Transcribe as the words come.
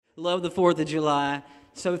Love the 4th of July.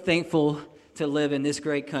 So thankful to live in this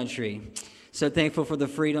great country. So thankful for the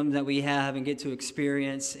freedom that we have and get to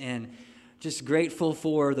experience, and just grateful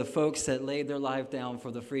for the folks that laid their life down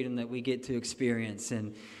for the freedom that we get to experience.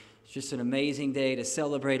 And it's just an amazing day to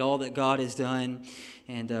celebrate all that God has done,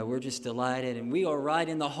 and we're just delighted. And we are right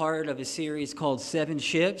in the heart of a series called Seven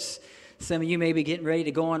Ships. Some of you may be getting ready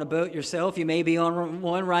to go on a boat yourself. You may be on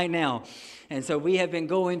one right now. And so we have been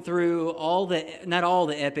going through not all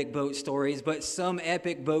the epic boat stories, but some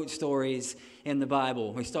epic boat stories in the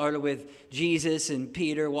Bible. We started with Jesus and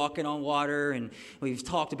Peter walking on water, and we've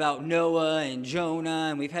talked about Noah and Jonah,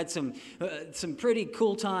 and we've had some pretty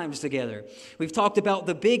cool times together. We've talked about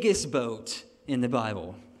the biggest boat in the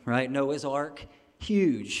Bible, right? Noah's Ark,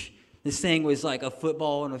 huge. This thing was like a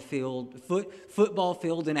football field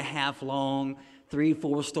and a half long,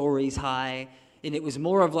 3-4 stories high. And it was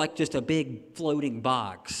more of like just a big floating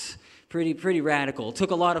box. Pretty radical. It took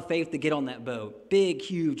a lot of faith to get on that boat. Big,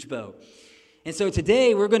 huge boat. And so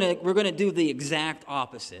today we're gonna do the exact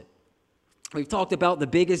opposite. We've talked about the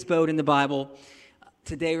biggest boat in the Bible.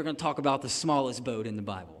 Today we're gonna talk about the smallest boat in the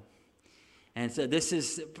Bible. And so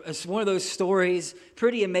it's one of those stories,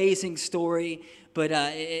 pretty amazing story, but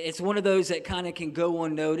it's one of those that kind of can go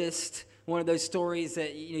unnoticed. One of those stories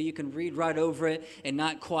that you can read right over it and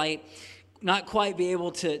not quite be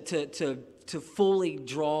able to fully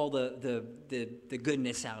draw the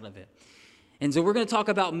goodness out of it. And so we're going to talk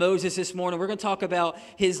about Moses this morning. We're going to talk about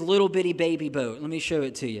his little bitty baby boat. Let me show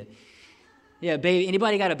it to you. Yeah, baby.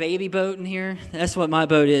 Anybody got a baby boat in here? That's what my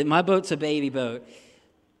boat is. My boat's a baby boat.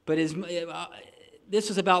 But this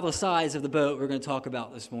is about the size of the boat we're going to talk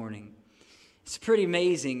about this morning. It's pretty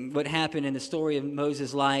amazing what happened in the story of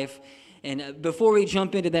Moses' life. And before we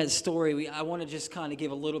jump into that story, I want to just kind of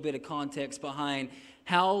give a little bit of context behind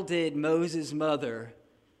how did Moses' mother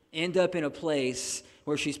end up in a place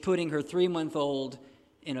where she's putting her 3-month-old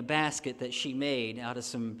in a basket that she made out of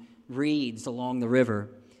some reeds along the river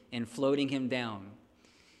and floating him down.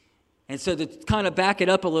 And so to kind of back it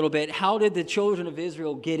up a little bit, how did the children of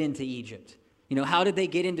Israel get into Egypt? How did they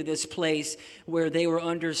get into this place where they were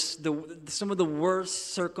under some of the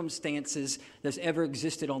worst circumstances that's ever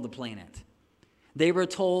existed on the planet? They were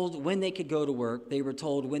told when they could go to work. They were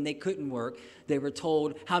told when they couldn't work. They were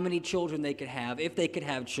told how many children they could have, if they could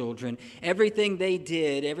have children. Everything they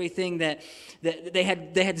did, everything that they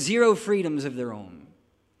had zero freedoms of their own.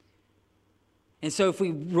 And so if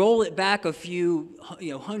we roll it back a few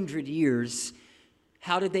 100 years,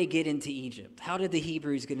 how did they get into Egypt? How did the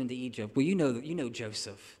Hebrews get into Egypt? Well, you know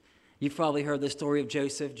Joseph. You've probably heard the story of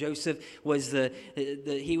Joseph. Joseph was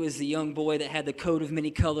he was the young boy that had the coat of many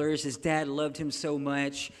colors. His dad loved him so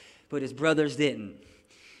much, but his brothers didn't.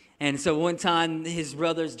 And so one time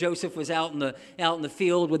Joseph was out in the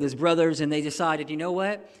field with his brothers, and they decided, you know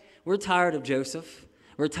what? We're tired of Joseph.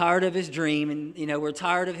 We're tired of his dream, and we're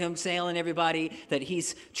tired of him telling everybody that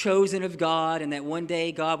he's chosen of God and that one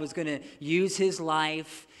day God was going to use his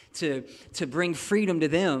life to bring freedom to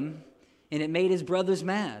them, and it made his brothers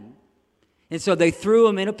mad. And so they threw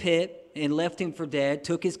him in a pit and left him for dead,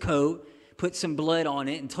 took his coat, put some blood on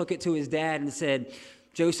it, and took it to his dad and said,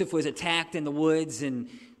 Joseph was attacked in the woods and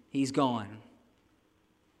he's gone.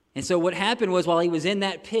 And so what happened was, while he was in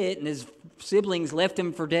that pit and his siblings left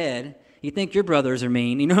him for dead, you think your brothers are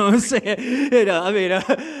mean, you know what I'm saying?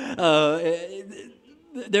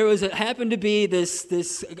 There happened to be this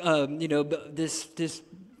I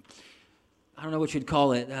don't know what you'd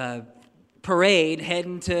call it, parade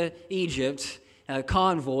heading to Egypt, a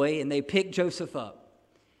convoy, and they picked Joseph up.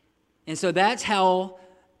 And so that's how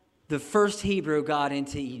the first Hebrew got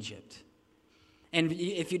into Egypt. And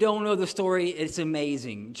if you don't know the story, it's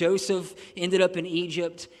amazing. Joseph ended up in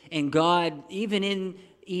Egypt, and God, even in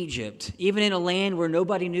Egypt, even in a land where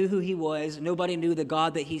nobody knew who he was, nobody knew the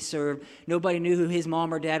God that he served, nobody knew who his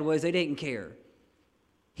mom or dad was, they didn't care.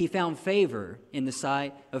 He found favor in the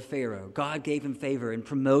sight of Pharaoh. God gave him favor and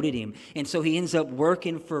promoted him. And so he ends up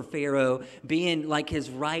working for Pharaoh, being like his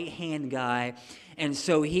right-hand guy. And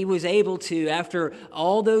so he was able to, after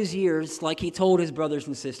all those years, like he told his brothers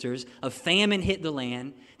and sisters, a famine hit the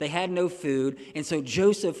land. They had no food. And so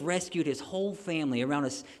Joseph rescued his whole family, around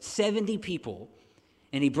 70 people.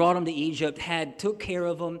 And he brought them to Egypt, took care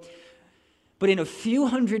of them. But in a few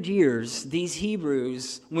hundred years, these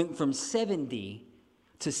Hebrews went from 70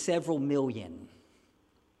 to several million.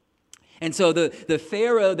 And so the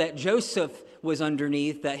Pharaoh that Joseph was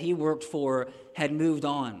underneath, that he worked for, had moved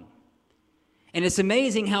on. And it's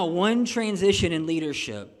amazing how one transition in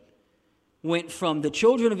leadership went from the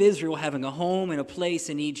children of Israel having a home and a place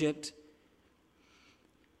in Egypt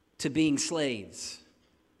to being slaves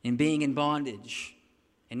and being in bondage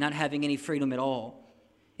and not having any freedom at all.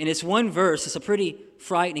 And it's one verse, it's a pretty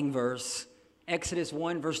frightening verse, Exodus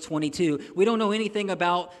 1, verse 22. We don't know anything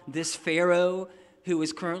about this Pharaoh who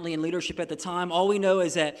was currently in leadership at the time. All we know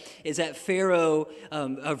is that Pharaoh,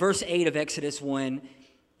 verse 8 of Exodus 1,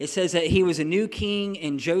 it says that he was a new king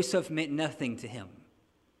and Joseph meant nothing to him.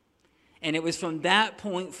 And it was from that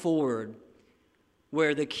point forward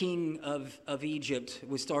where the king of Egypt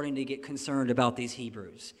was starting to get concerned about these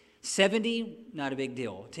Hebrews. 70, not a big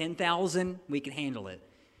deal. 10,000, we can handle it.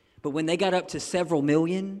 But when they got up to several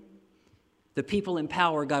million, the people in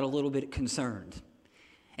power got a little bit concerned.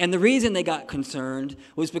 And the reason they got concerned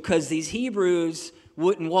was because these Hebrews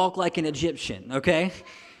wouldn't walk like an Egyptian, okay?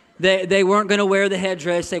 They weren't going to wear the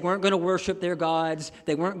headdress. They weren't going to worship their gods.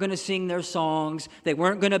 They weren't going to sing their songs. They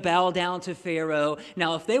weren't going to bow down to Pharaoh.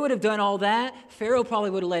 Now, if they would have done all that, Pharaoh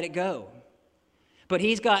probably would have let it go. But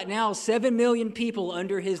he's got now 7 million people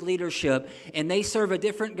under his leadership, and they serve a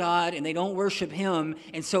different God, and they don't worship him,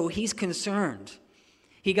 and so he's concerned.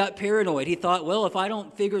 He got paranoid. He thought, well, if I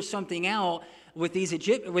don't figure something out with these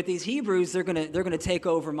Hebrews, they're gonna take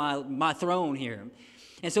over my throne here.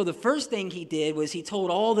 And so the first thing he did was he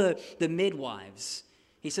told all the midwives,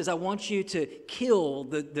 he says, I want you to kill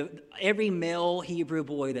every male Hebrew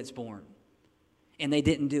boy that's born. And they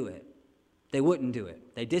didn't do it. They wouldn't do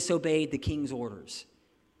it. They disobeyed the king's orders.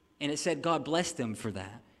 And it said God blessed them for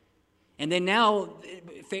that. And then now,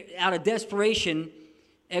 out of desperation,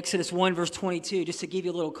 Exodus 1, verse 22, just to give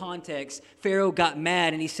you a little context, Pharaoh got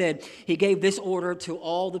mad and he gave this order to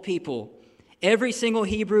all the people. Every single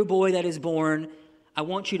Hebrew boy that is born, I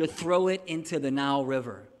want you to throw it into the Nile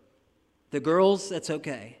River. The girls, that's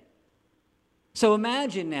okay. So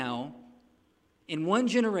imagine now, in one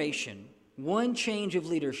generation, one change of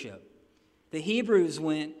leadership, the Hebrews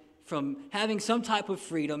went from having some type of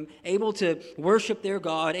freedom, able to worship their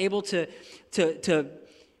God, able to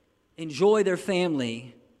enjoy their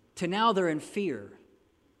family, to now they're in fear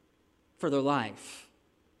for their life.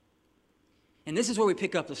 And this is where we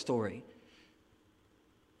pick up the story.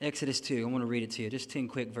 Exodus 2, I want to read it to you, just 10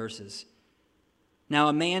 quick verses. Now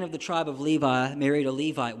a man of the tribe of Levi married a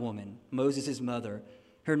Levite woman, Moses' mother.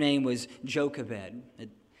 Her name was Jochebed.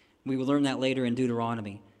 We will learn that later in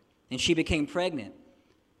Deuteronomy. And she became pregnant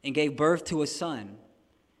and gave birth to a son.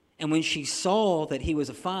 And when she saw that he was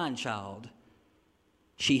a fine child,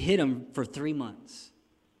 she hid him for 3 months.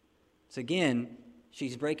 So again,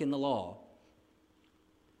 she's breaking the law.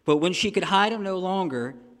 But when she could hide him no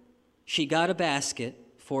longer, she got a basket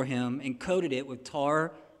for him and coated it with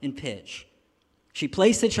tar and pitch. She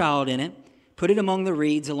placed the child in it, put it among the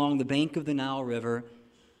reeds along the bank of the Nile River,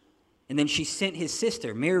 and then she sent his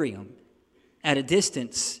sister, Miriam, at a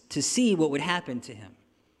distance to see what would happen to him.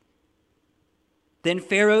 Then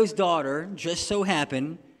Pharaoh's daughter just so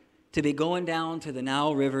happened to be going down to the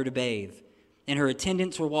Nile River to bathe, and her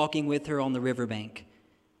attendants were walking with her on the riverbank,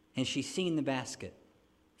 and she seen the basket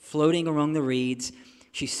floating among the reeds.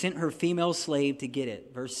 She sent her female slave to get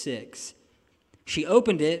it. Verse 6. She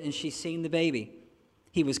opened it, and she seen the baby.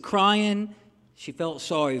 He was crying. She felt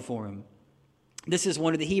sorry for him. This is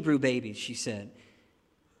one of the Hebrew babies, she said.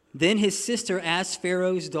 Then his sister asked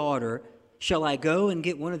Pharaoh's daughter, shall I go and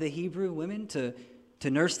get one of the Hebrew women to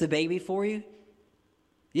nurse the baby for you?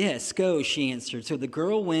 Yes, go, she answered. So the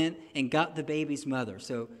girl went and got the baby's mother.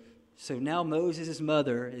 So now Moses'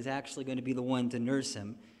 mother is actually going to be the one to nurse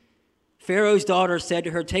him. Pharaoh's daughter said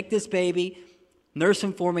to her, take this baby, nurse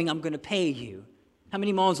him for me, I'm going to pay you. How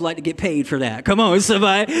many moms would like to get paid for that? Come on,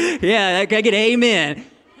 somebody. Yeah, I get amen.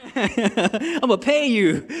 I'm going to pay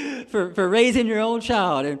you for raising your own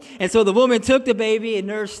child. And so the woman took the baby and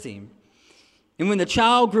nursed him. And when the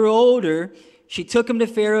child grew older, she took him to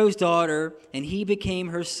Pharaoh's daughter, and he became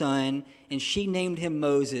her son, and she named him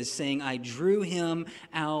Moses, saying, I drew him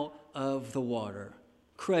out of the water.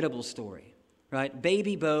 Incredible story, right?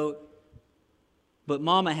 Baby boat, but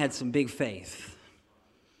mama had some big faith.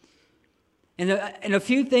 And a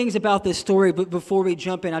few things about this story, but before we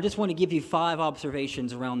jump in, I just want to give you 5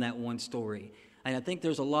 observations around that one story. And I think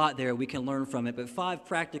there's a lot there we can learn from it, but 5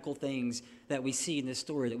 practical things that we see in this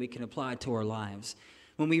story that we can apply to our lives.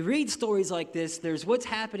 When we read stories like this, there's what's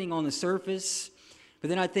happening on the surface,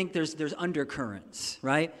 but then I think there's undercurrents,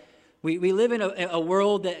 right? We live in a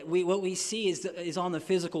world that what we see is on the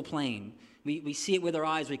physical plane. We see it with our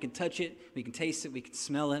eyes. We can touch it. We can taste it. We can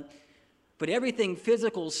smell it. But everything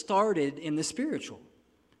physical started in the spiritual.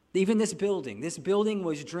 Even this building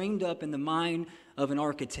was dreamed up in the mind of an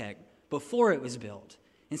architect before it was built.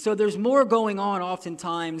 And so there's more going on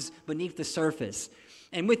oftentimes beneath the surface.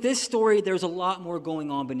 And with this story, there's a lot more going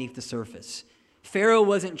on beneath the surface. Pharaoh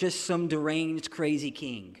wasn't just some deranged, crazy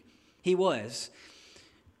king. He was.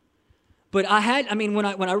 But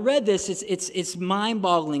when I read this, it's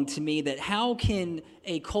mind-boggling to me that how can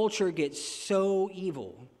a culture get so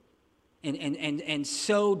evil and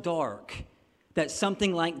so dark that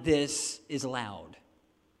something like this is allowed?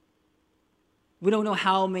 We don't know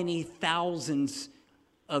how many thousands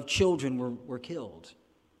of children were killed.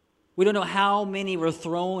 We don't know how many were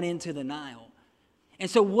thrown into the Nile. And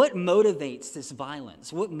so what motivates this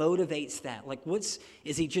violence? What motivates that? Like,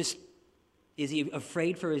 is he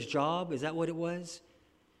afraid for his job? Is that what it was?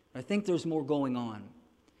 I think there's more going on.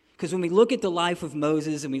 Because when we look at the life of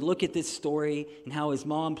Moses and we look at this story and how his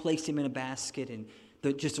mom placed him in a basket and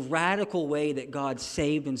the just radical way that God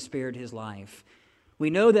saved and spared his life, we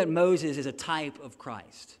know that Moses is a type of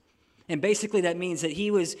Christ. And basically that means that he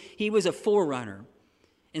was a forerunner.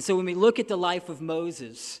 And so when we look at the life of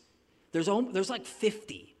Moses, there's like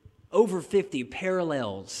over 50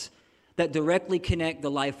 parallels that directly connect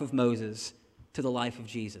the life of Moses to the life of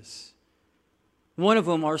Jesus. One of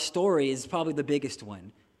them, our story, is probably the biggest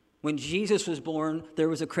one. When Jesus was born, there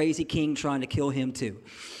was a crazy king trying to kill him too.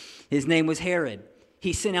 His name was Herod.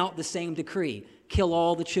 He sent out the same decree: kill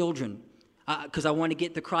all the children, because I want to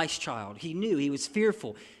get the Christ child. He knew, he was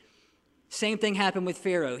fearful. Same thing happened with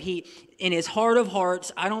Pharaoh. He, in his heart of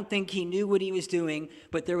hearts, I don't think he knew what he was doing,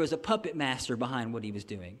 but there was a puppet master behind what he was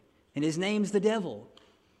doing. And his name's the devil.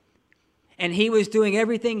 And he was doing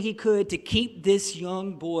everything he could to keep this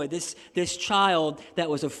young boy, this child that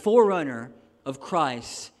was a forerunner of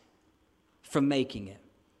Christ, from making it.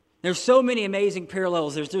 There's so many amazing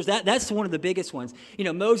parallels. There's that's one of the biggest ones.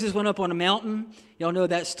 Moses went up on a mountain. Y'all know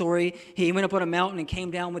that story. He went up on a mountain and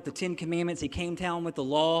came down with the 10 Commandments. He came down with the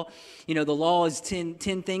law. The law is 10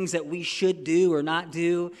 things that we should do or not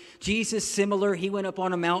do. Jesus, similar. He went up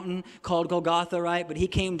on a mountain called Golgotha, right? But he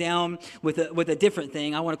came down with a different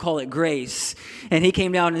thing. I want to call it grace. And he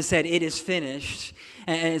came down and said, "It is finished."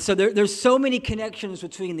 And so there's so many connections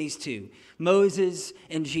between these two, Moses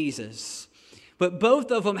and Jesus. But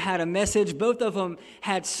both of them had a message. Both of them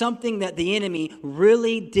had something that the enemy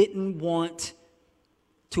really didn't want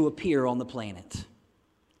to appear on the planet.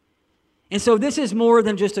 And so this is more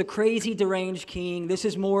than just a crazy, deranged king. This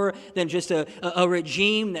is more than just a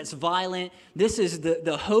regime that's violent. This is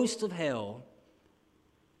the host of hell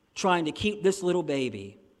trying to keep this little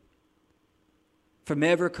baby from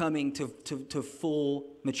ever coming to full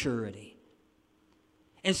maturity.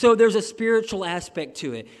 And so there's a spiritual aspect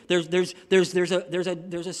to it. There's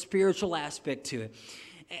a spiritual aspect to it.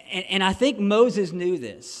 And I think Moses knew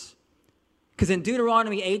this. Because in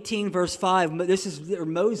Deuteronomy 18, verse 5, this is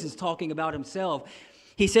Moses talking about himself.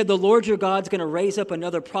 He said, "The Lord your God's going to raise up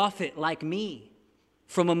another prophet like me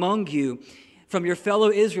from among you, from your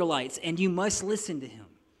fellow Israelites, and you must listen to him."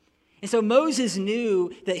 And so Moses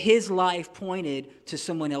knew that his life pointed to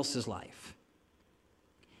someone else's life.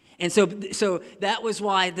 And so that was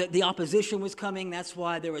why the opposition was coming. That's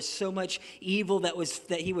why there was so much evil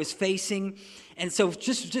that he was facing. And so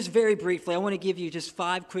just very briefly, I want to give you just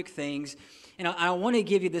 5 quick things. And I want to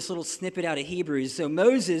give you this little snippet out of Hebrews. So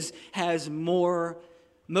Moses has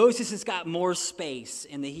got more space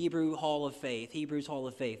in the Hebrews Hall of Faith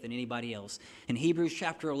than anybody else. In Hebrews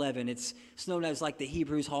chapter 11, it's known as like the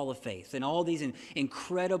Hebrews Hall of Faith. And all these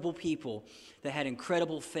incredible people that had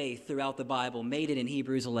incredible faith throughout the Bible made it in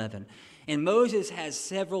Hebrews 11. And Moses has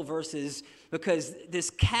several verses because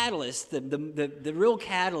this catalyst, the real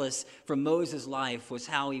catalyst for Moses' life was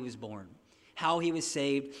how he was born, how he was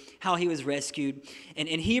saved, how he was rescued. And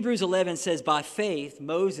in Hebrews 11 says, by faith,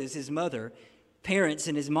 Moses, his mother, parents,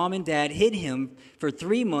 and his mom and dad hid him for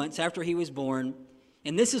 3 months after he was born.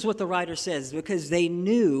 And this is what the writer says, because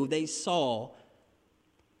they saw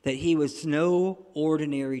that he was no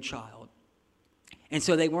ordinary child. And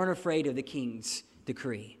so they weren't afraid of the king's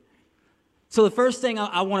decree. So the first thing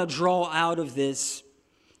I want to draw out of this,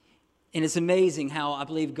 and it's amazing how I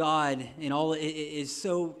believe God and all it is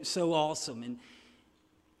so awesome. And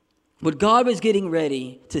but God was getting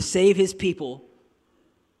ready to save his people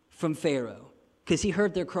from Pharaoh because he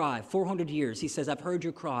heard their cry. 400 years. He says, "I've heard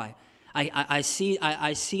your cry. I see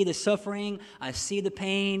the suffering. I see the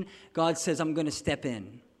pain." God says, "I'm going to step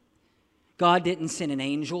in." God didn't send an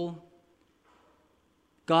angel.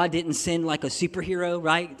 God didn't send like a superhero,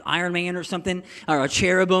 right? Iron Man or something, or a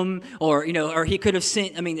cherubim, or he could have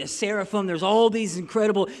sent, a seraphim. There's all these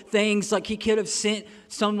incredible things. Like he could have sent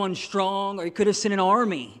someone strong, or he could have sent an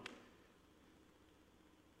army.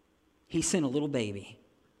 He sent a little baby.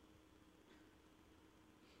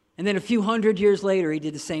 And then a few hundred years later, he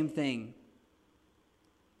did the same thing.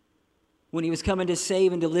 When he was coming to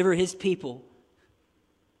save and deliver his people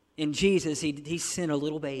in Jesus, he sent a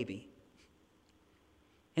little baby.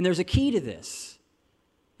 And there's a key to this.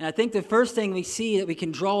 And I think the first thing we see that we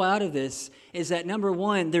can draw out of this is that, number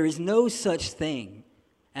one, there is no such thing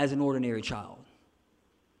as an ordinary child.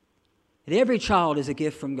 That every child is a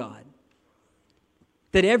gift from God.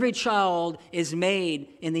 That every child is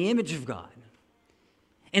made in the image of God.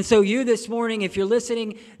 And so you this morning, if you're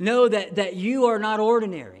listening, know that you are not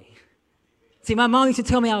ordinary. See, my mom used to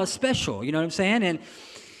tell me I was special, you know what I'm saying?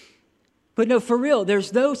 But no, for real,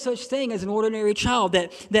 there's no such thing as an ordinary child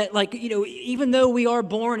that like, you know, even though we are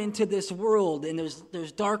born into this world and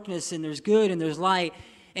there's darkness and there's good and there's light,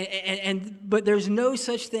 but there's no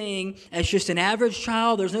such thing as just an average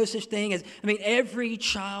child. There's no such thing as, every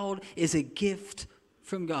child is a gift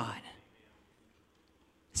from God.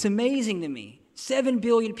 It's amazing to me. 7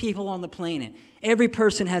 billion people on the planet. Every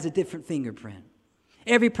person has a different fingerprint.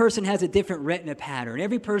 Every person has a different retina pattern.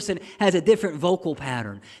 Every person has a different vocal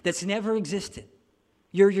pattern that's never existed.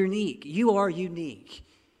 You're unique. You are unique.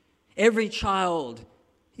 Every child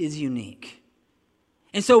is unique.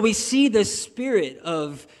 And so we see this spirit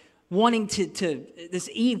of wanting to this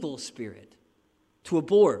evil spirit, to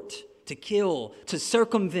abort, to kill, to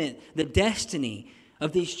circumvent the destiny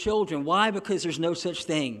of these children. Why? Because there's no such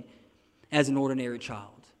thing as an ordinary child.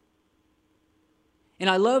 And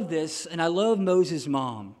I love this, and I love Moses'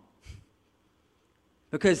 mom,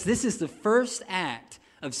 because this is the first act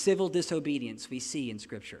of civil disobedience we see in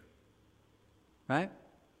Scripture, right?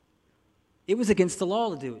 It was against the law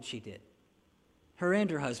to do what she did, her and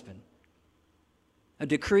her husband. A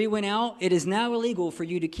decree went out. It is now illegal for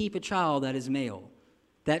you to keep a child that is male.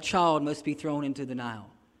 That child must be thrown into the Nile.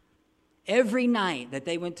 Every night that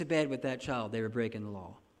they went to bed with that child, they were breaking the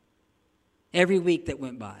law. Every week that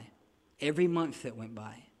went by. Every month that went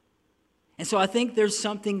by. And so I think there's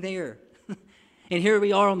something there. And here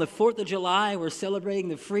we are on the 4th of July. We're celebrating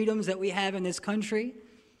the freedoms that we have in this country.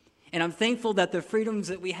 And I'm thankful that the freedoms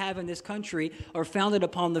that we have in this country are founded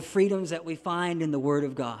upon the freedoms that we find in the Word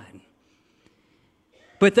of God.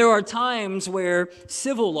 But there are times where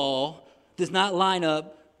civil law does not line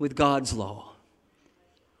up with God's law.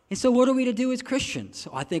 And so what are we to do as Christians?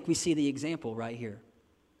 I think we see the example right here.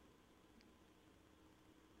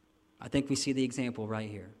 I think we see the example right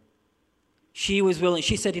here. She was willing.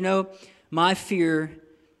 She said, my fear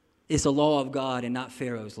is the law of God and not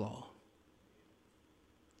Pharaoh's law.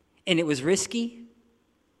 And it was risky.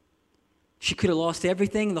 She could have lost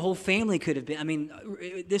everything. The whole family could have been.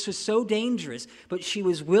 This was so dangerous. But she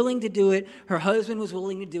was willing to do it. Her husband was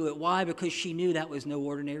willing to do it. Why? Because she knew that was no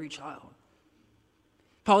ordinary child.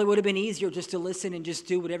 Probably would have been easier just to listen and just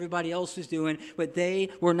do what everybody else was doing. But they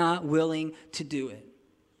were not willing to do it.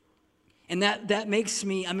 And that makes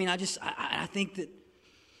me, I think that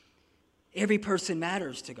every person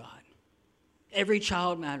matters to God. Every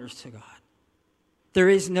child matters to God. There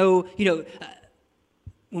is no,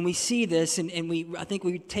 when we see this and I think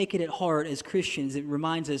we take it at heart as Christians, it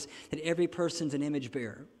reminds us that every person's an image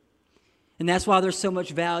bearer. And that's why there's so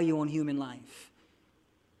much value on human life.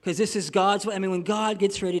 Because this is God's way. When God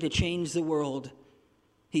gets ready to change the world,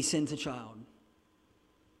 He sends a child.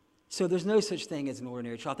 So there's no such thing as an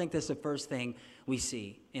ordinary child. I think that's the first thing we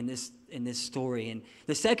see in this story. And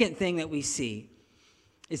the second thing that we see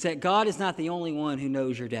is that God is not the only one who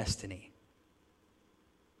knows your destiny.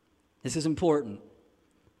 This is important.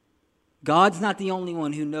 God's not the only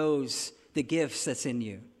one who knows the gifts that's in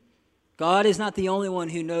you. God is not the only one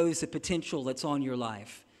who knows the potential that's on your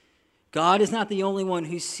life. God is not the only one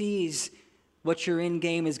who sees what your end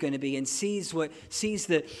game is going to be and sees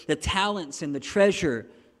the talents and the treasure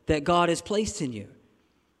that God has placed in you.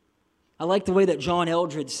 I like the way that John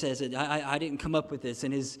Eldredge says it. I didn't come up with this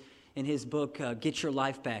in his book, Get Your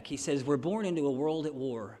Life Back. He says, we're born into a world at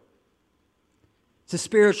war. It's a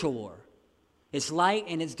spiritual war. It's light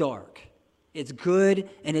and it's dark. It's good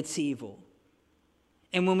and it's evil.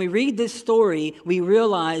 And when we read this story, we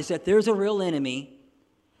realize that there's a real enemy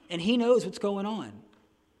and he knows what's going on.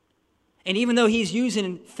 And even though he's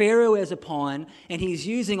using Pharaoh as a pawn, and he's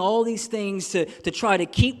using all these things to try to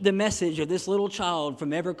keep the message of this little child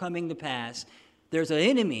from ever coming to pass, there's an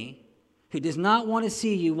enemy who does not want to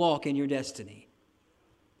see you walk in your destiny.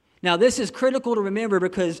 Now, this is critical to remember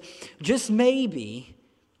because just maybe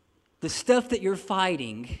the stuff that you're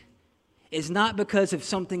fighting is not because of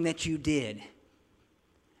something that you did.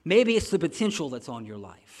 Maybe it's the potential that's on your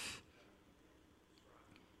life.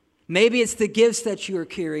 Maybe it's the gifts that you are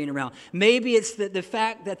carrying around. Maybe it's the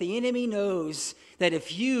fact that the enemy knows that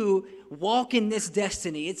if you walk in this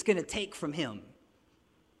destiny, it's going to take from him.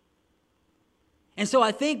 And so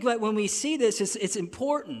I think that when we see this, it's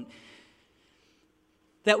important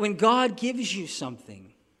that when God gives you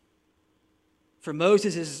something, for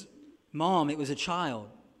Moses' mom, it was a child.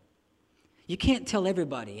 You can't tell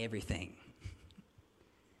everybody everything.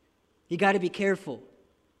 You got to be careful.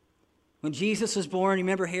 When Jesus was born,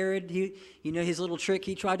 remember Herod, his little trick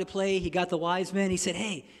he tried to play? He got the wise men. He said,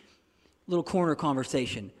 hey, little corner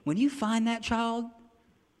conversation. When you find that child,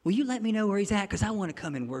 will you let me know where he's at? Because I want to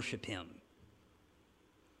come and worship him.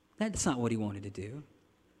 That's not what he wanted to do.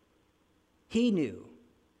 He knew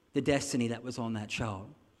the destiny that was on that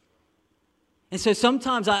child. And so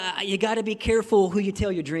sometimes you got to be careful who you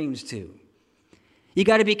tell your dreams to. You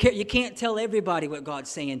got to be careful. You can't tell everybody what God's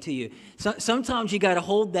saying to you. Sometimes you got to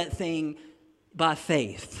hold that thing by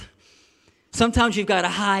faith. Sometimes you've got to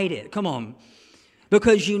hide it. Come on.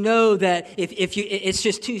 Because you know that if you, it's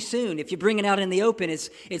just too soon. If you bring it out in the open, it's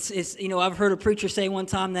I've heard a preacher say one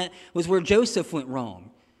time that was where Joseph went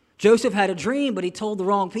wrong. Joseph had a dream, but he told the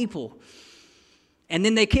wrong people. And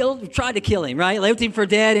then they tried to kill him, right? Left him for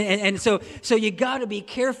dead. And so you got to be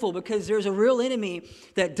careful, because there's a real enemy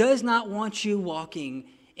that does not want you walking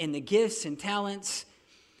in the gifts and talents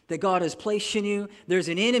that God has placed in you. There's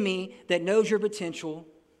an enemy that knows your potential.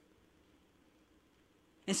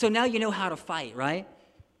 And so now you know how to fight, right?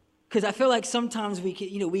 Because I feel like sometimes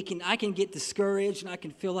I can get discouraged, and I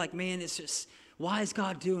can feel like, man, it's just, why is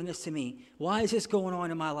God doing this to me? Why is this going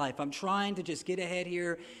on in my life? I'm trying to just get ahead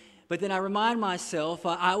here. But then I remind myself,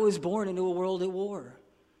 I was born into a world at war.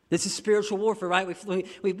 This is spiritual warfare, right?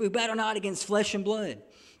 We battle not against flesh and blood.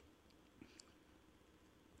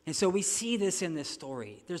 And so we see this in this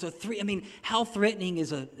story. How threatening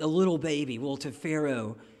is a little baby? Well, to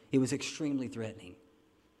Pharaoh, it was extremely threatening,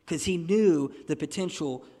 because he knew the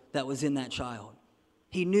potential that was in that child.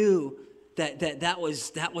 He knew that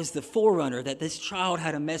was the forerunner, that this child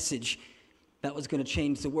had a message that was going to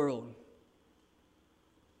change the world.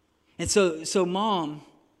 And so Mom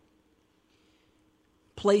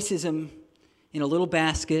places him in a little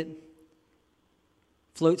basket,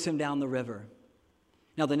 floats him down the river.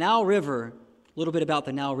 Now, the Nile River, a little bit about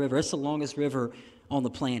the Nile River, it's the longest river on the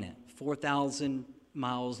planet, 4,000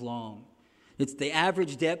 miles long. It's the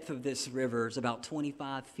average depth of this river is about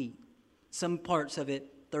 25 feet. Some parts of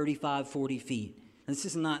it, 35, 40 feet. This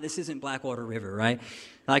isn't Blackwater River, right?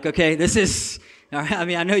 Like, okay, this is,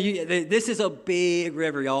 I know this is a big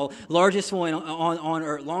river, y'all. Largest one on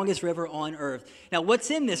earth, longest river on earth. Now, what's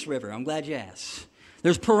in this river? I'm glad you asked.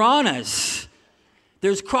 There's piranhas.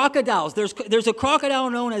 There's crocodiles. There's a crocodile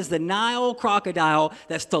known as the Nile crocodile.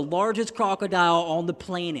 That's the largest crocodile on the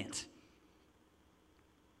planet.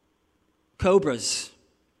 Cobras.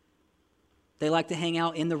 They like to hang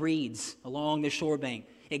out in the reeds along the shore bank.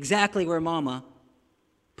 Exactly where Mama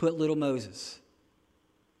put little Moses.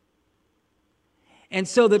 And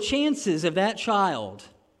so the chances of that child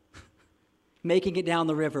making it down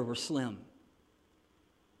the river were slim.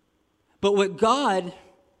 But what God,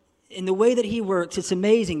 in the way that he works, it's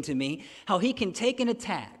amazing to me how he can take an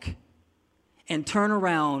attack and turn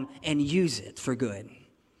around and use it for good.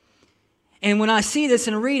 And when I see this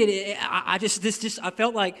and read it, I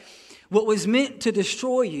felt like what was meant to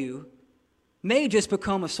destroy you may just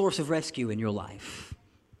become a source of rescue in your life.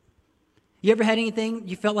 You ever had anything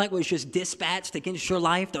you felt like was just dispatched against your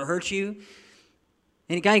life to hurt you?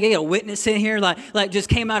 And you got a witness in here like just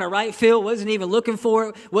came out of right field, wasn't even looking for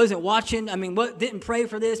it, wasn't watching. Didn't pray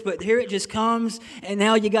for this, but here it just comes, and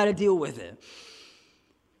now you got to deal with it.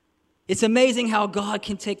 It's amazing how God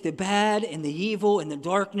can take the bad and the evil and the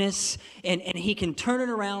darkness, and he can turn it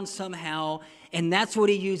around somehow, and that's what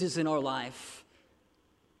he uses in our life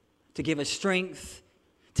to give us strength,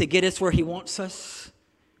 to get us where he wants us.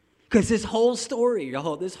 Because this whole story,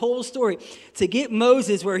 to get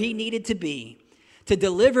Moses where he needed to be, to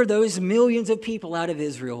deliver those millions of people out of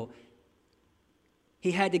Israel,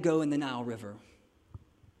 he had to go in the Nile River.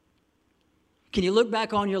 Can you look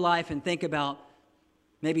back on your life and think about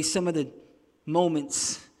maybe some of the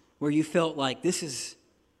moments where you felt like this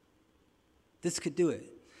could do it.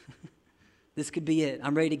 This could be it.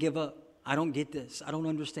 I'm ready to give up. I don't get this. I don't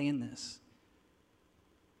understand this.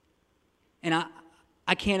 And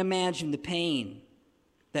I can't imagine the pain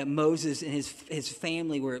that Moses and his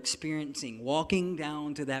family were experiencing walking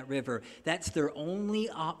down to that river. That's their only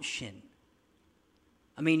option.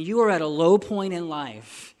 You are at a low point in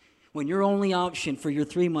life when your only option for your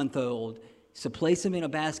 3-month-old is to place him in a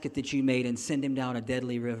basket that you made and send him down a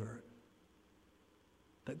deadly river.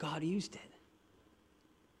 But God used it.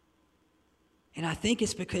 And I think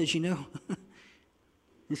it's because,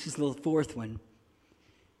 this is the fourth one.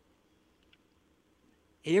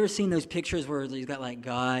 Have you ever seen those pictures where you've got like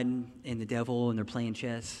God and the devil and they're playing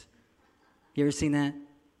chess? You ever seen that?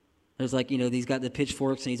 There's like, he's got the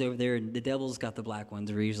pitchforks and he's over there, and the devil's got the black ones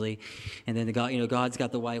usually. And then God's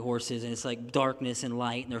got the white horses, and it's like darkness and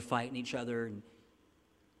light, and they're fighting each other.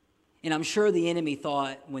 And I'm sure the enemy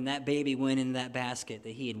thought when that baby went in that basket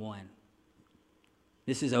that he had won.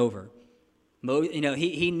 This is over.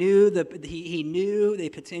 He knew the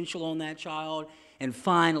potential on that child, and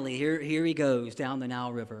finally, here he goes down the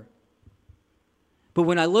Nile River. But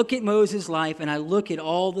when I look at Moses' life and I look at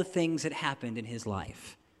all the things that happened in his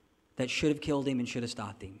life that should have killed him and should have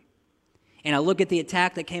stopped him, and I look at the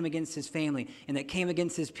attack that came against his family and that came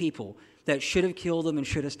against his people that should have killed him and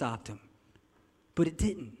should have stopped him, but it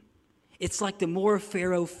didn't. It's like the more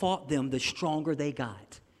Pharaoh fought them, the stronger they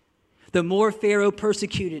got. The more Pharaoh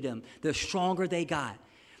persecuted them, the stronger they got.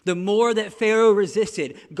 The more that Pharaoh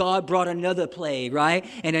resisted, God brought another plague, right?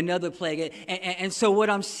 And another plague. And so what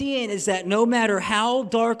I'm seeing is that no matter how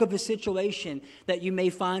dark of a situation that you may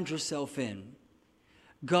find yourself in,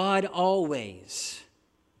 God always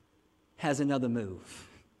has another move.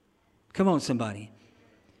 Come on, somebody.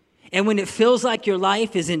 And when it feels like your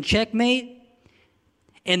life is in checkmate,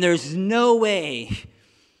 and there's no way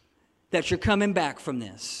that you're coming back from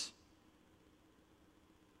this,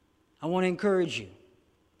 I want to encourage you.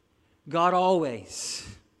 God always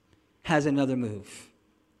has another move.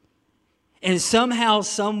 And somehow,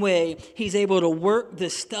 some way, he's able to work the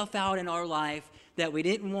stuff out in our life that we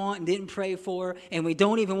didn't want and didn't pray for, and we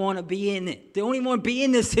don't even want to be in it. Don't even want to be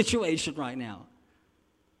in this situation right now.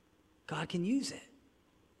 God can use it.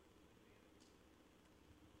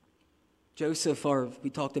 Joseph, we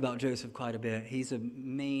talked about Joseph quite a bit. He's a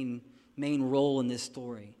main role in this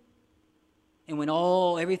story. And when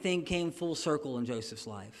everything came full circle in Joseph's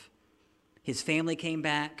life, his family came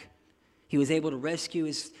back. He was able to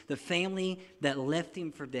rescue the family that left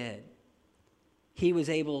him for dead. He was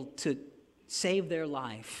able to save their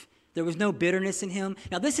life. There was no bitterness in him.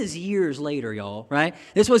 Now, this is years later, y'all, right?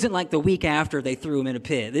 This wasn't like the week after they threw him in a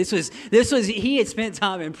pit. This was he had spent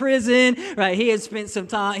time in prison, right? He had spent some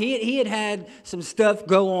time, he had some stuff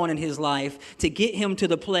go on in his life to get him to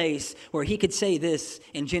the place where he could say this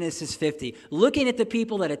in Genesis 50. Looking at the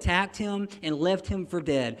people that attacked him and left him for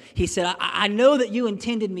dead, he said, I know that you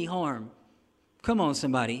intended me harm. Come on,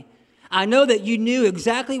 somebody. I know that you knew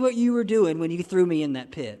exactly what you were doing when you threw me in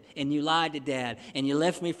that pit, and you lied to Dad, and you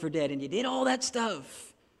left me for dead, and you did all that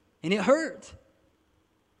stuff, and it hurt.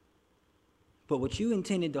 But what you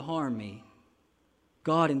intended to harm me,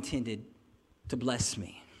 God intended to bless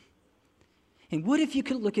me. And what if you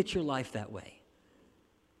could look at your life that way?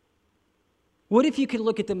 What if you could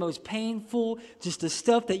look at the most painful, just the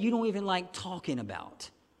stuff that you don't even like talking about?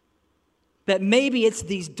 That maybe it's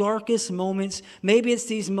these darkest moments, maybe it's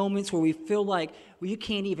these moments where we feel like you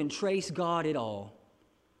can't even trace God at all.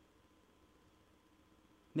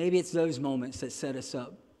 Maybe it's those moments that set us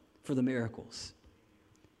up for the miracles.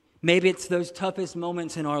 Maybe it's those toughest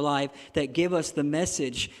moments in our life that give us the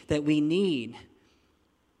message that we need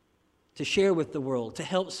to share with the world, to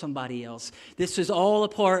help somebody else. This was all a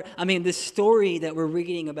part, this story that we're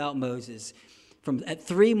reading about Moses, at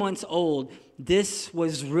 3 months old, it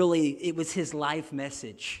was his life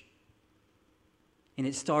message. And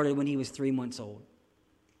it started when he was 3 months old.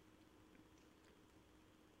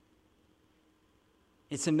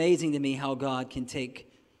 It's amazing to me how God can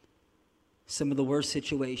take some of the worst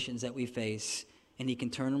situations that we face and he can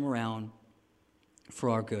turn them around for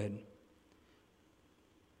our good.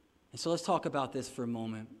 And so let's talk about this for a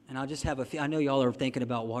moment. And I'll just have I know y'all are thinking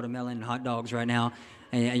about watermelon and hot dogs right now.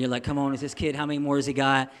 And you're like, come on, is this kid, how many more has he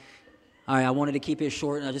got? All right, I wanted to keep it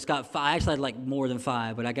short, and I just got 5. Actually, I had like more than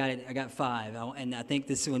 5, but I got 5. And I think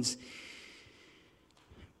this one's...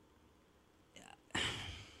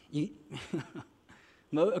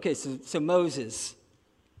 Okay, so Moses,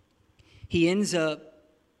 he ends up,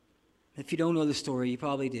 if you don't know the story, you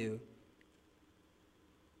probably do.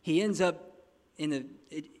 He ends up in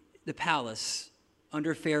the palace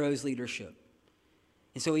under Pharaoh's leadership.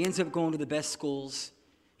 And so he ends up going to the best schools.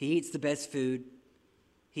 He eats the best food.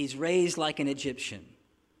 He's raised like an Egyptian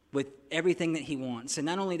with everything that he wants. And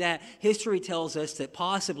not only that, history tells us that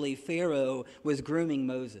possibly Pharaoh was grooming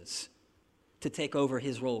Moses to take over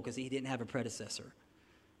his role because he didn't have a predecessor.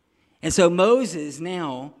 And so Moses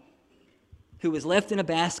now, who was left in a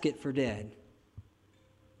basket for dead,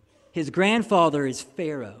 his grandfather is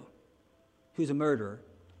Pharaoh, who's a murderer,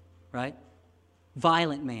 right?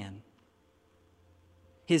 Violent man.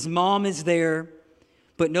 His mom is there,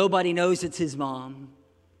 but nobody knows it's his mom.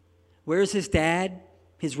 Where's his dad?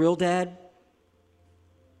 His real dad?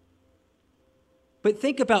 But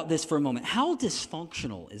think about this for a moment. How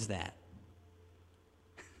dysfunctional is that?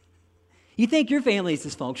 You think your family is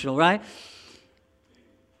dysfunctional, right?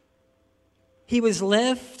 He was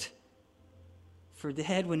left for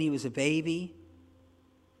dead when he was a baby.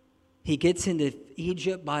 He gets into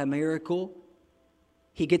Egypt by a miracle.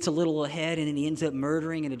 He gets a little ahead and then he ends up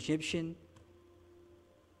murdering an Egyptian.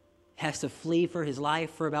 Has to flee for his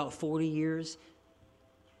life for about 40 years.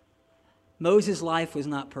 Moses' life was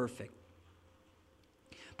not perfect.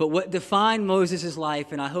 But what defined Moses'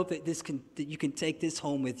 life, and I hope that that you can take this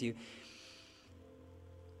home with you,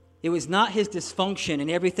 it was not his dysfunction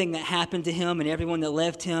and everything that happened to him and everyone that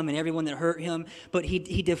left him and everyone that hurt him, but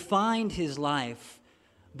he defined his life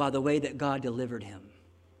by the way that God delivered him.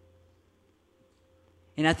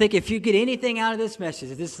 And I think if you get anything out of this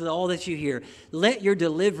message, if this is all that you hear, let your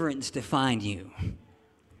deliverance define you,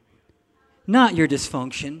 not your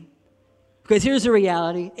dysfunction. Because here's the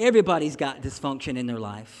reality, everybody's got dysfunction in their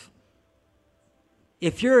life.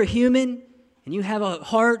 If you're a human and you have a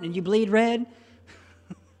heart and you bleed red,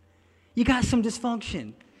 you got some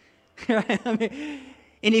dysfunction. I mean,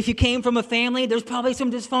 and if you came from a family, there's probably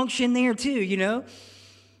some dysfunction there too, you know.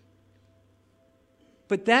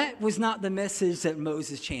 But that was not the message that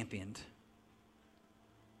Moses championed.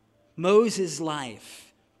 Moses'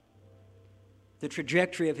 life, the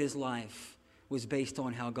trajectory of his life, was based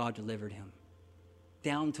on how God delivered him,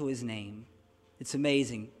 down to his name. It's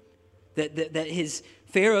amazing that his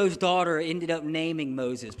Pharaoh's daughter ended up naming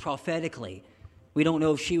Moses prophetically. We don't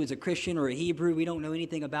know if she was a Christian or a Hebrew. We don't know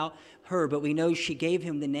anything about her, but we know she gave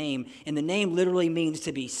him the name. And the name literally means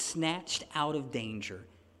to be snatched out of danger,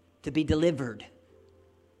 to be delivered.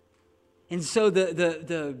 And so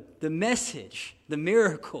the message, the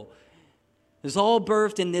miracle, is all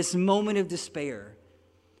birthed in this moment of despair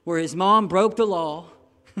where his mom broke the law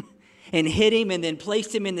and hid him and then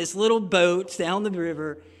placed him in this little boat down the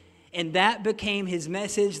river. And that became his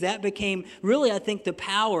message. That became really, I think, the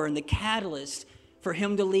power and the catalyst for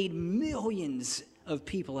him to lead millions of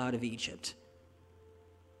people out of Egypt.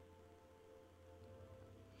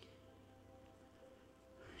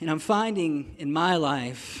 And I'm finding in my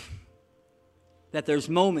life that there's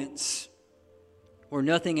moments where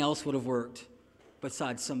nothing else would have worked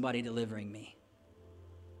besides somebody delivering me.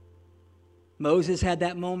 Moses had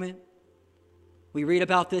that moment. We read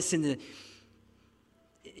about this in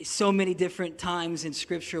so many different times in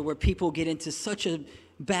Scripture where people get into such a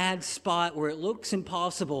bad spot where it looks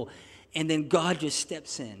impossible, and then God just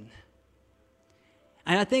steps in.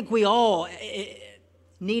 And I think we all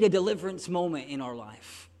need a deliverance moment in our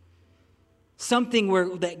life.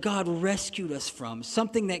 Something that God rescued us from,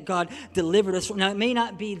 something that God delivered us from. Now, it may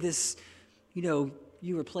not be this, you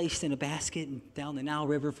were placed in a basket and down the Nile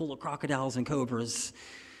River full of crocodiles and cobras.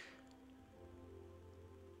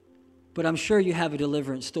 But I'm sure you have a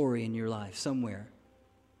deliverance story in your life somewhere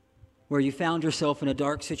where you found yourself in a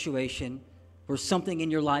dark situation where something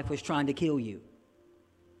in your life was trying to kill you.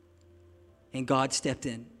 And God stepped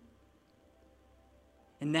in.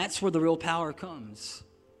 And that's where the real power comes.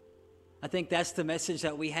 I think that's the message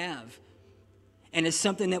that we have. And it's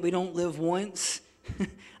something that we don't live once.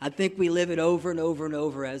 I think we live it over and over and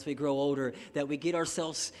over as we grow older, that we get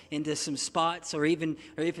ourselves into some spots, or if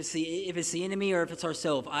it's the enemy or if it's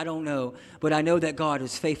ourselves, I don't know. But I know that God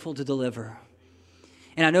is faithful to deliver.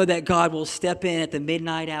 And I know that God will step in at the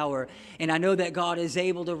midnight hour. And I know that God is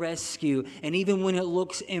able to rescue. And even when it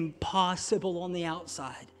looks impossible on the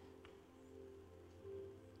outside,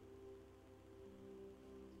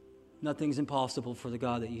 nothing's impossible for the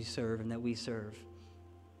God that you serve and that we serve.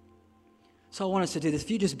 So I want us to do this.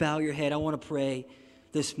 If you just bow your head, I want to pray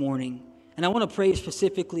this morning. And I want to pray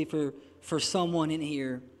specifically for someone in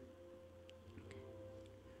here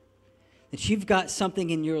that you've got something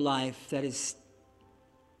in your life that it's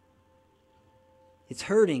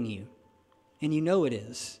hurting you, and you know it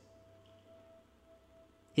is.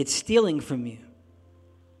 It's stealing from you.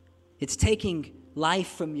 It's taking life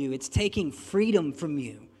from you. It's taking freedom from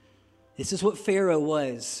you. This is what Pharaoh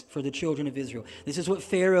was for the children of Israel. This is what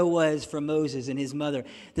Pharaoh was for Moses and his mother.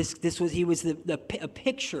 He was a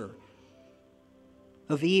picture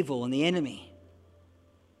of evil and the enemy.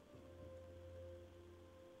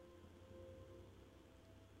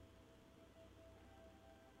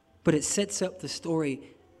 But it sets up the story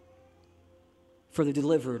for the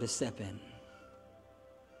deliverer to step in,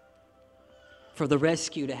 for the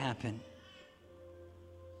rescue to happen.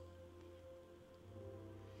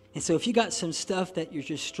 And so if you got some stuff that you're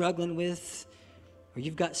just struggling with, or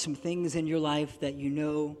you've got some things in your life that you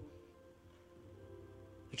know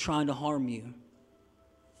are trying to harm you,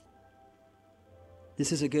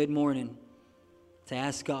 this is a good morning to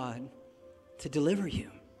ask God to deliver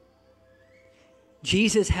you.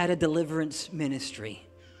 Jesus had a deliverance ministry.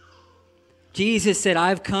 Jesus said,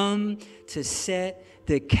 I've come to set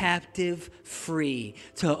the captive free,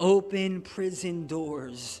 to open prison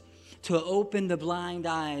doors, to open the blind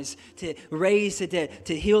eyes, to raise the dead,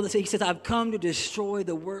 to heal the sick. He says, I've come to destroy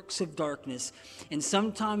the works of darkness. And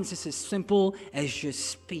sometimes it's as simple as just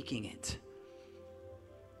speaking it.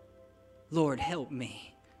 Lord, help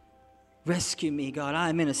me. Rescue me, God.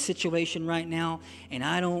 I'm in a situation right now, and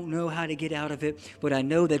I don't know how to get out of it, but I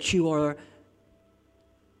know that you are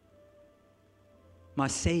my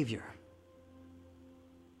Savior.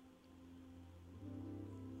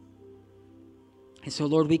 And so,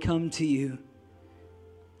 Lord, we come to you,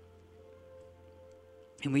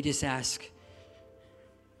 and we just ask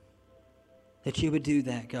that you would do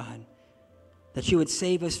that, God, that you would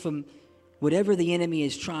save us from whatever the enemy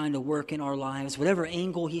is trying to work in our lives, whatever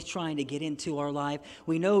angle he's trying to get into our life.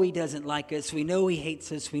 We know he doesn't like us. We know he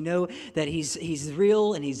hates us. We know that he's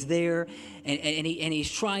real and he's there, and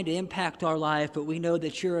he's trying to impact our life, but we know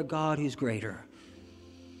that you're a God who's greater.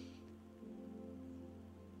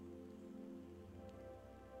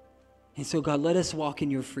 And so, God, let us walk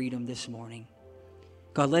in your freedom this morning.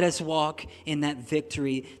 God, let us walk in that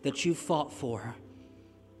victory that you fought for.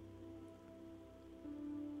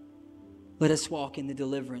 Let us walk in the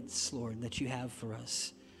deliverance, Lord, that you have for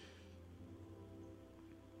us.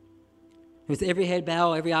 With every head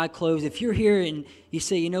bowed, every eye closed, if you're here and you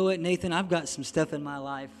say, you know what, Nathan, I've got some stuff in my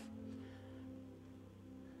life,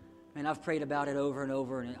 and I've prayed about it over and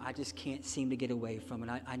over, and I just can't seem to get away from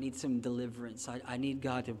it. I need some deliverance. I need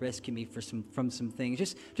God to rescue me from some things.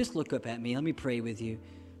 Just look up at me. Let me pray with you.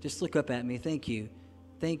 Just look up at me. Thank you.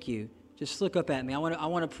 Thank you. Just look up at me. I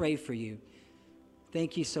want to pray for you.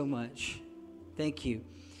 Thank you so much. Thank you.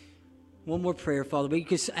 One more prayer, Father,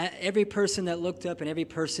 because every person that looked up and every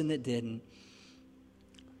person that didn't.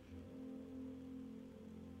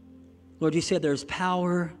 Lord, you said there's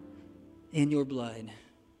power in your blood.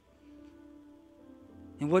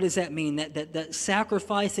 And what does that mean? That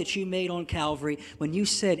sacrifice that you made on Calvary, when you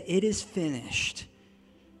said, it is finished.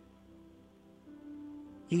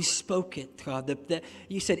 You spoke it, God.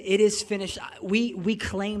 You said, it is finished. We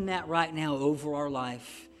claim that right now over our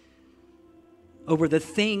life. Over the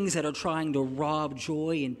things that are trying to rob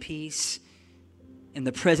joy and peace in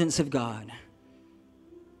the presence of God.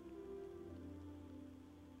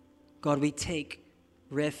 God, we take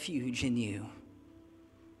refuge in you.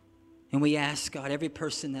 And we ask, God, every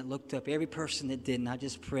person that looked up, every person that didn't, I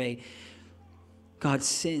just pray, God,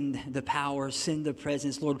 send the power, send the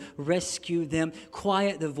presence. Lord, rescue them.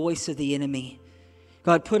 Quiet the voice of the enemy.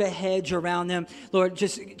 God, put a hedge around them. Lord,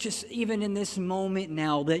 just even in this moment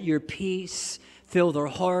now, let your peace fill their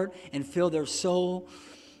heart and fill their soul.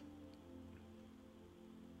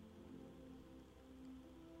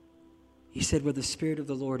 You said, where the Spirit of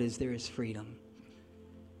the Lord is, there is freedom.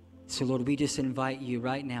 So, Lord, we just invite you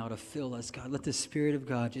right now to fill us, God. Let the Spirit of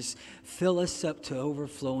God just fill us up to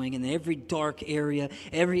overflowing in every dark area,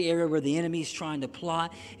 every area where the enemy is trying to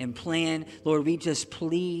plot and plan. Lord, we just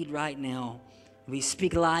plead right now. We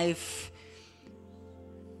speak life.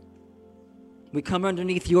 We come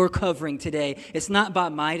underneath your covering today. It's not by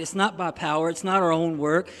might. It's not by power. It's not our own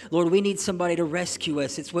work. Lord, we need somebody to rescue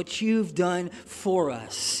us. It's what you've done for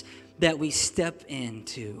us that we step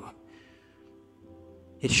into.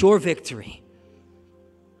 It's your victory.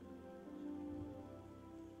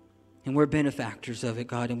 And we're benefactors of it,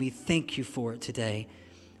 God, and we thank you for it today.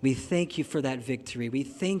 We thank you for that victory. We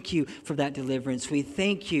thank you for that deliverance. We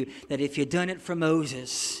thank you that if you've done it for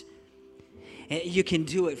Moses, you can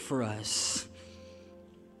do it for us.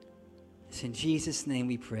 It's in Jesus' name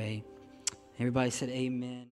we pray. Everybody said amen.